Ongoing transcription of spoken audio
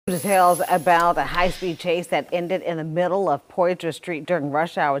Details about a high-speed chase that ended in the middle of Poydras Street during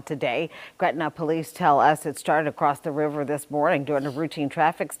rush hour today. Gretna police tell us it started across the river this morning during a routine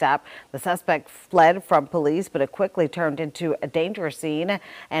traffic stop. The suspect fled from police, but it quickly turned into a dangerous scene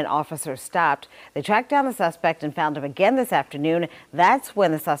and officers stopped. They tracked down the suspect and found him again this afternoon. That's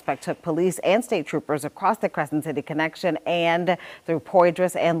when the suspect took police and state troopers across the Crescent City connection and through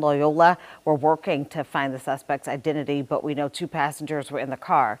Poydras and Loyola. We're working to find the suspect's identity, but we know 2 passengers were in the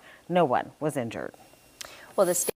car. No one was injured. Well, the